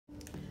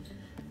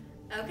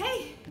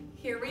Okay,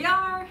 here we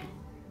are,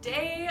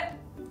 day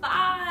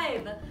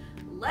 5.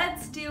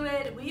 Let's do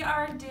it. We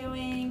are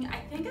doing, I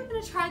think I'm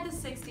gonna try the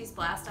 60s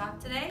blast off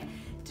today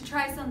to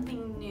try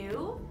something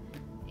new,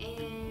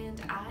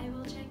 and I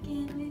will check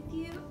in with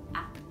you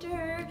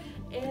after.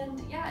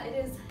 And yeah,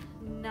 it is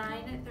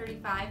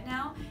 9:35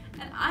 now,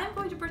 and I'm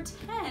going to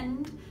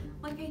pretend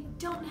like I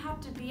don't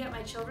have to be at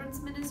my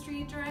children's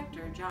ministry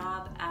director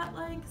job at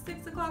like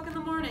 6 o'clock in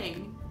the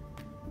morning.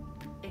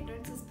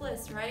 Ignorance is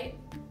bliss, right?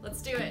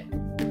 Let's do it.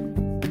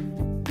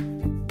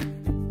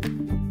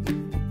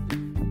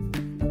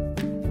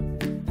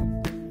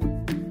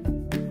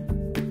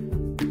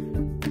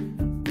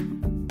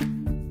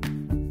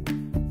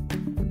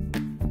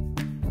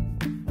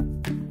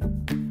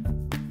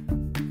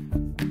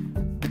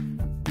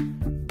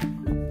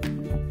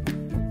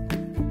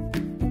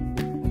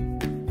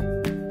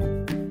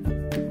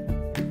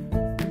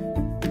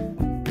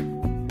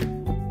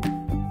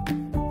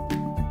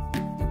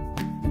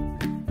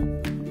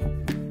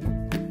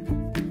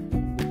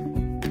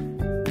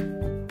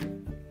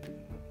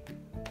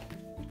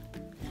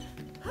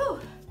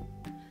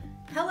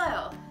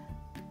 Hello,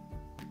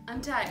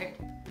 I'm tired.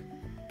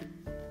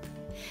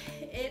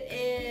 It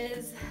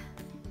is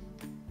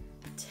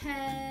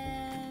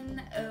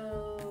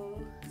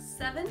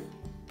 10:07.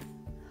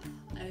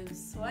 I'm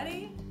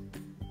sweaty.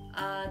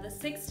 The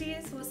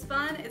 60s was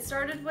fun. It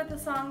started with a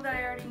song that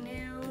I already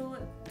knew,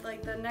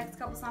 like the next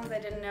couple songs I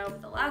didn't know, but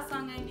the last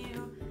song I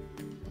knew.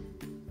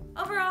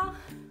 Overall,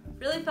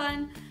 really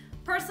fun.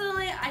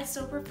 Personally, I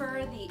still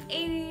prefer the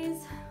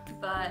 80s,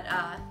 but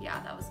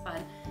yeah, that was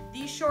fun.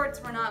 These shorts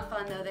were not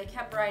fun though. They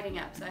kept riding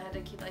up, so I had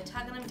to keep like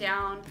tugging them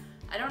down.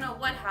 I don't know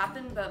what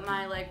happened, but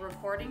my like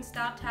recording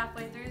stopped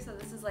halfway through, so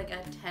this is like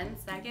a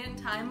 10-second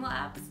time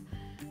lapse.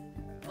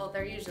 Well,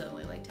 they're usually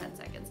only like 10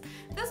 seconds.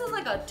 This is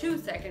like a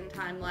 2-second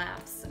time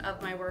lapse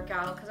of my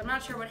workout because I'm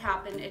not sure what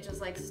happened. It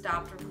just like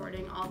stopped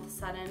recording all of a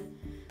sudden.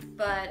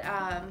 But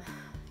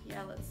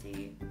yeah, let's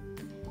see.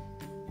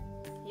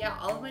 Yeah,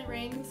 all of my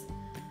rings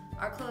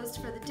are closed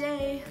for the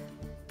day.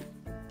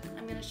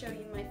 I'm gonna show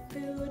you my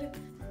food.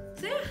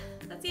 So yeah,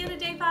 that's the end of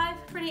day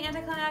 5. Pretty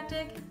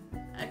anticlimactic.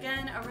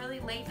 Again, a really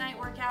late night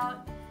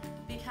workout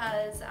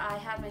because I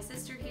have my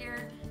sister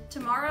here.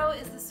 Tomorrow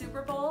is the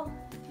Super Bowl,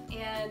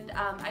 and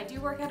I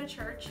do work at a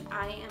church.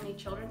 I am a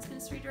children's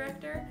ministry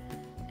director,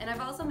 and I've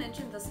also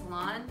mentioned the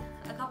salon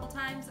a couple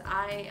times.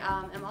 I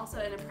am also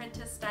an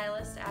apprentice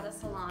stylist at a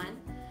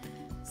salon,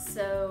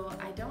 so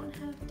I don't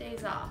have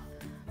days off.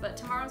 But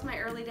tomorrow's my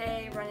early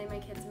day running my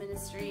kids'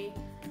 ministry,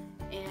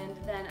 and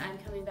then I'm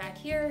coming back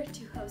here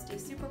to host a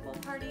Super Bowl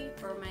party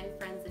for my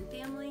friends and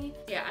family.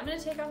 Yeah, I'm gonna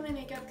take off my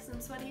makeup because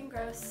I'm sweaty and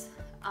gross,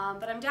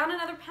 but I'm down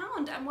another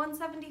pound. I'm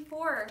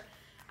 174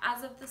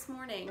 as of this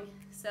morning,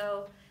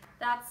 so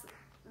that's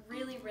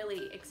really,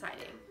 really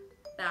exciting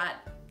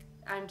that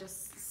I'm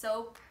just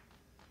so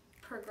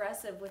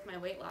progressive with my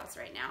weight loss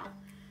right now.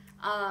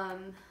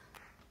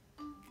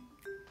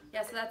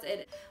 Yeah, so that's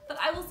it. But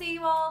I will see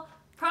you all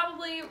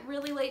probably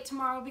really late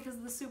tomorrow because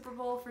of the Super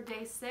Bowl for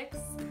day 6,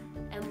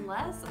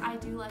 unless I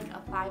do like a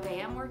 5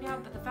 a.m.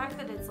 workout, but the fact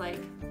that it's like,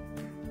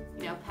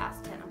 you know,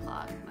 past 10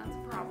 o'clock, that's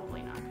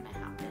probably not gonna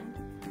happen.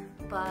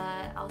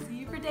 But I'll see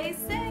you for day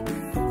 6.